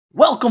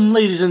Welcome,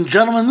 ladies and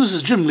gentlemen. This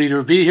is Gym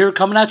Leader V here,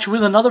 coming at you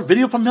with another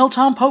video from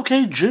Milltown Poke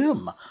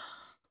Gym.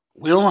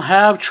 We don't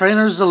have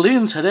Trainer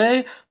Zelene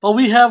today, but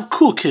we have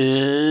Cool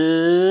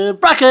Kid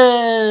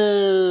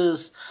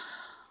Brackets.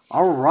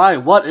 All right,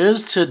 what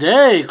is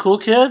today, Cool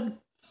Kid?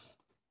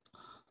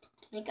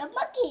 Mega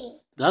Monkey.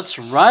 That's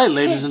right,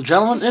 ladies and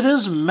gentlemen. It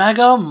is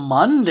Mega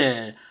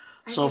Monday.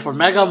 So for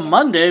Mega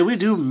Monday, we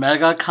do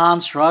Mega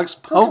Construx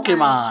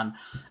Pokemon.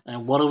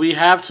 And what do we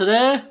have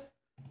today?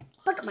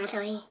 Pokemon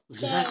toy.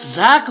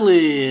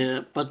 Exactly.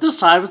 But this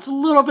time it's a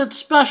little bit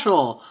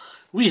special.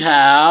 We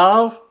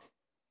have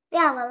a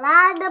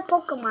lot of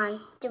Pokemon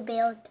to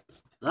build.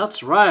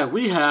 That's right.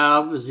 We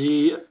have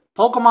the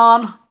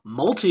Pokemon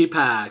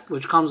Multipack,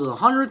 which comes with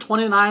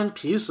 129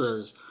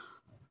 pieces.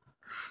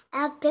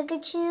 I have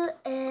Pikachu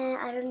and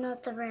I don't know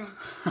the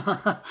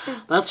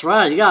rest. That's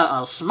right. You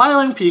got a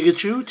smiling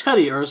Pikachu,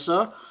 Teddy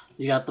Ursa.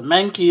 You got the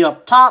Mankey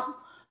up top,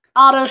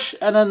 Oddish,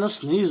 and then the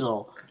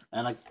Sneasel.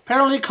 And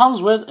apparently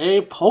comes with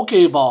a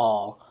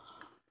Pokeball.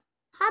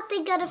 How'd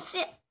they gotta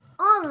fit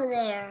over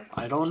there?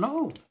 I don't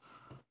know.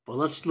 But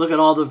let's look at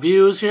all the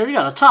views here. You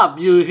got a top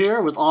view here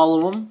with all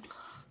of them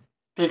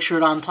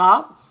pictured on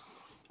top.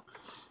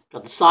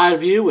 Got the side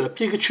view with a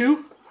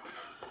Pikachu.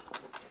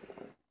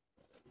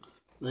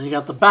 Then you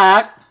got the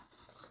back.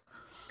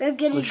 We're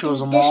gonna do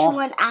shows this all.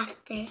 one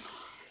after.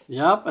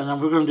 Yep, and then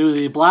we're going to do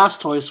the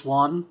Blastoise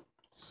one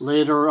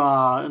later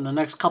in the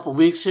next couple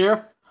weeks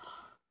here.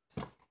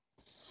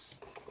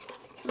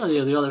 Then you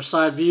got the other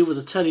side view with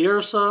the Teddy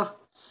Ursa.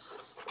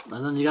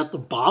 And then you got the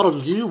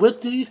bottom view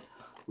with the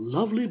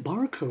lovely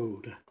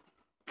barcode.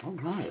 All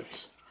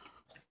right.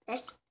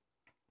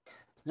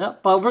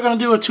 Yep, but we're going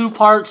to do a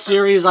two-part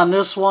series on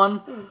this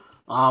one.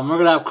 We're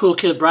going to have Cool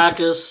Kid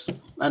Brackets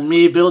and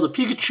me build the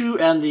Pikachu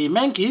and the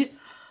Mankey.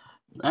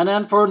 And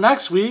then for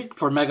next week,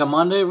 for Mega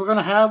Monday, we're going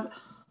to have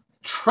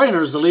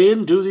Trainer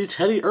Zelene do the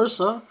Teddy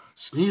Ursa,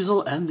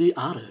 Sneasel, and the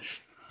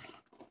Oddish.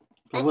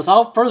 But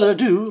without further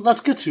ado,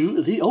 let's get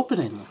to the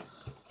opening.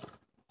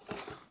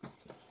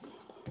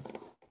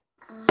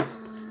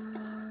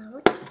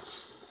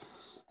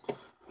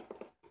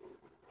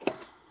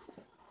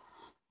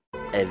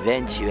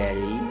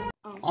 Eventually.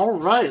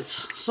 Alright,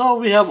 so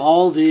we have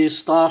all the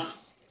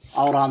stuff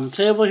out on the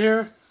table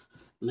here.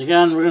 And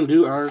again, we're going to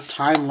do our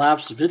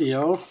time-lapse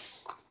video.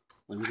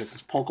 Let me get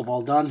this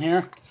Pokeball done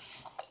here.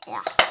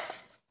 Yeah.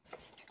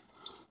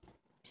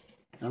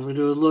 And we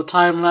do a little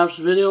time-lapse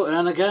video.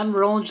 And again,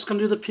 we're only just going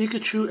to do the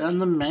Pikachu and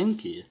the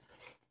Mankey.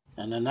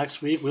 And then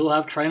next week, we'll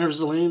have Trainer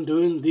Zelene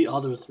doing the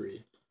other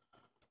three.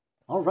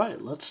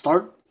 Alright, let's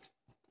start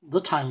the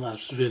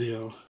time-lapse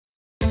video.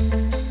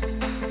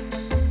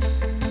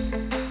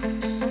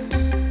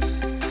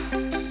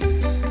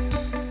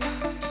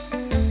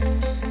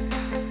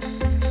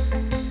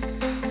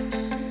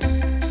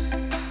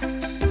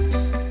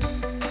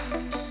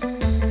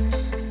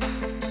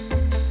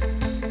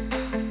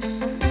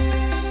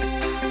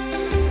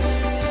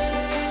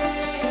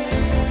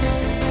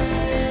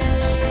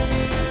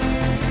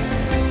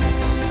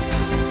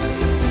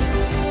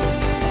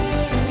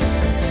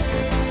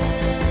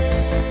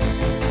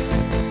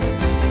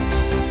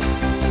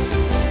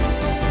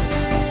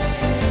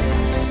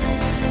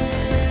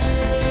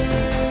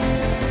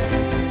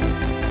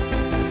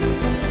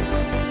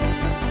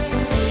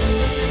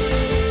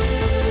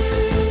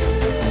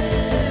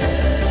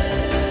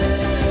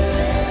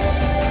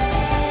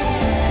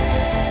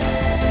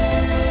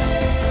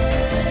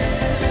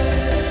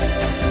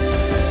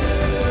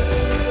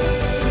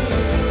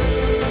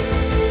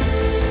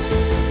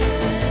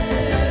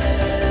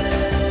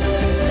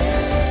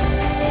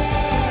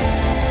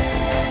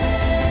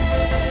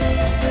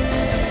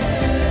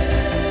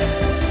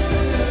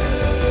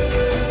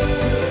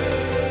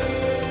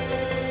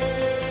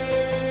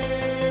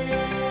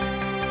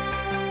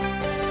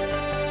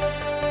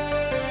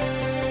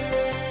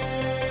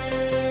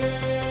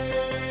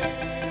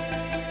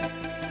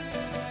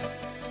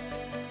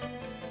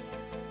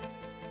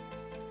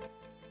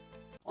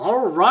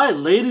 Alright,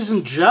 ladies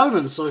and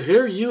gentlemen, so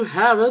here you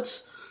have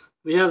it.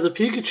 We have the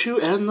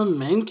Pikachu and the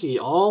Mankey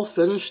all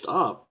finished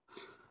up.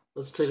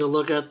 Let's take a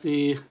look at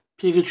the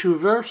Pikachu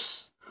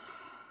verse.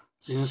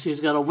 So you can see he's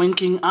got a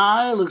winking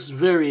eye, looks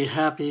very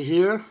happy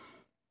here.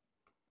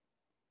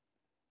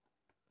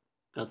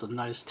 Got the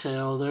nice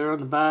tail there on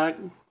the back.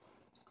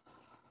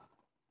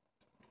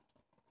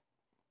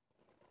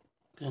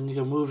 And you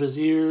can move his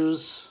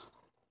ears.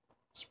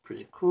 It's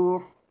pretty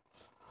cool.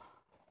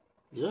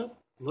 Yep.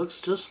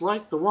 Looks just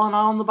like the one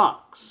on the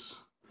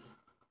box.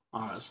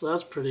 Alright, so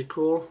that's pretty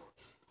cool.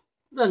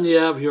 Then you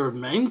have your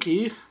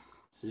Mankey,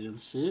 as you can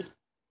see.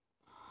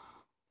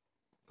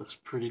 Looks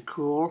pretty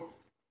cool.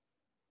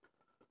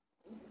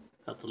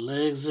 Got the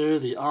legs there,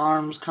 the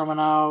arms coming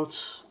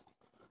out.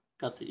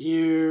 Got the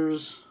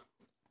ears.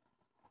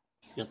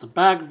 Got the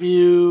back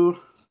view.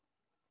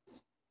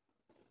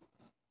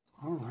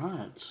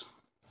 Alright.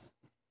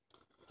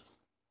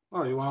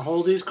 Alright, you want to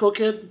hold these, Cool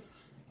Kid?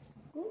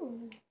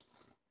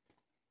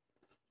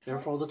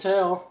 Careful of the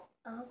tail.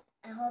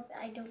 I hope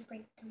I don't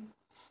break them.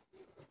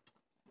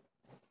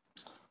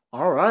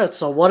 All right.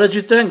 So what did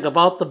you think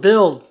about the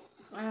build?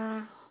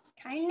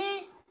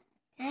 Kinda.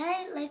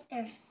 I like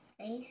their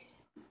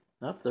face.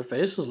 Yep, their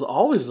faces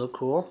always look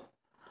cool.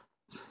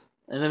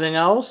 Anything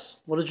else?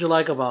 What did you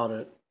like about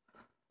it?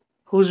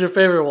 Who's your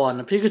favorite one,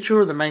 the Pikachu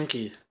or the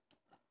Mankey?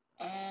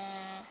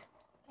 I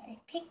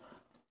pick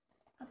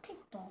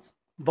both.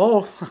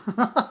 Both.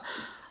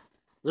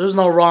 There's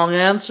no wrong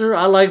answer.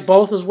 I like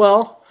both as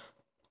well.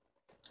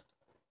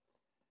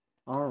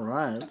 All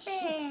right.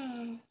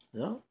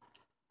 Yep.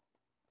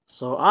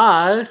 So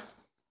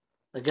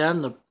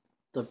again,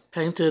 the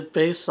painted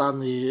face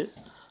on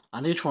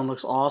each one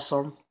looks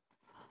awesome.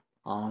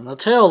 The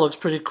tail looks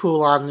pretty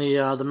cool on the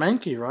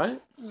Mankey,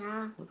 right?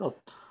 Yeah. Look how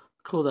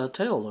cool that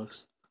tail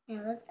looks. Yeah,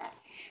 look at that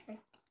sharp.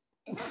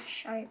 It's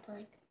sharp,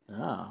 like.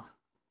 Yeah.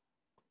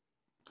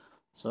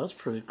 So that's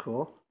pretty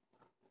cool.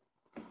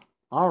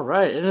 All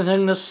right.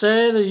 Anything to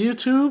say to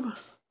YouTube?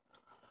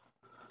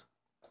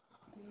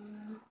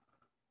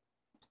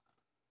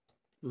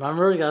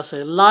 Remember, you gotta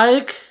say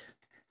like,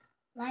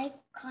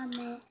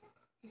 comment,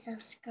 and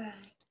subscribe.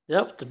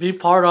 Yep, to be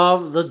part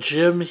of the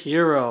Gym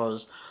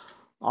Heroes.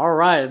 All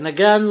right, and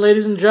again,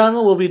 ladies and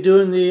gentlemen, we'll be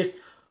doing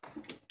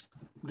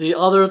the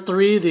other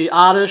three, the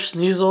Oddish,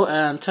 Sneasel,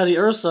 and Teddy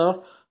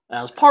Ursa,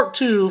 as part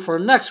 2 for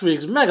next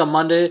week's Mega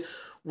Monday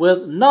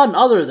with none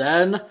other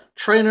than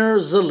Trainer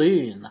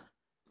Zelene.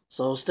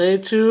 So stay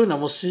tuned, and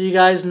we'll see you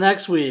guys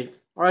next week.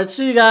 All right,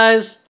 see you guys.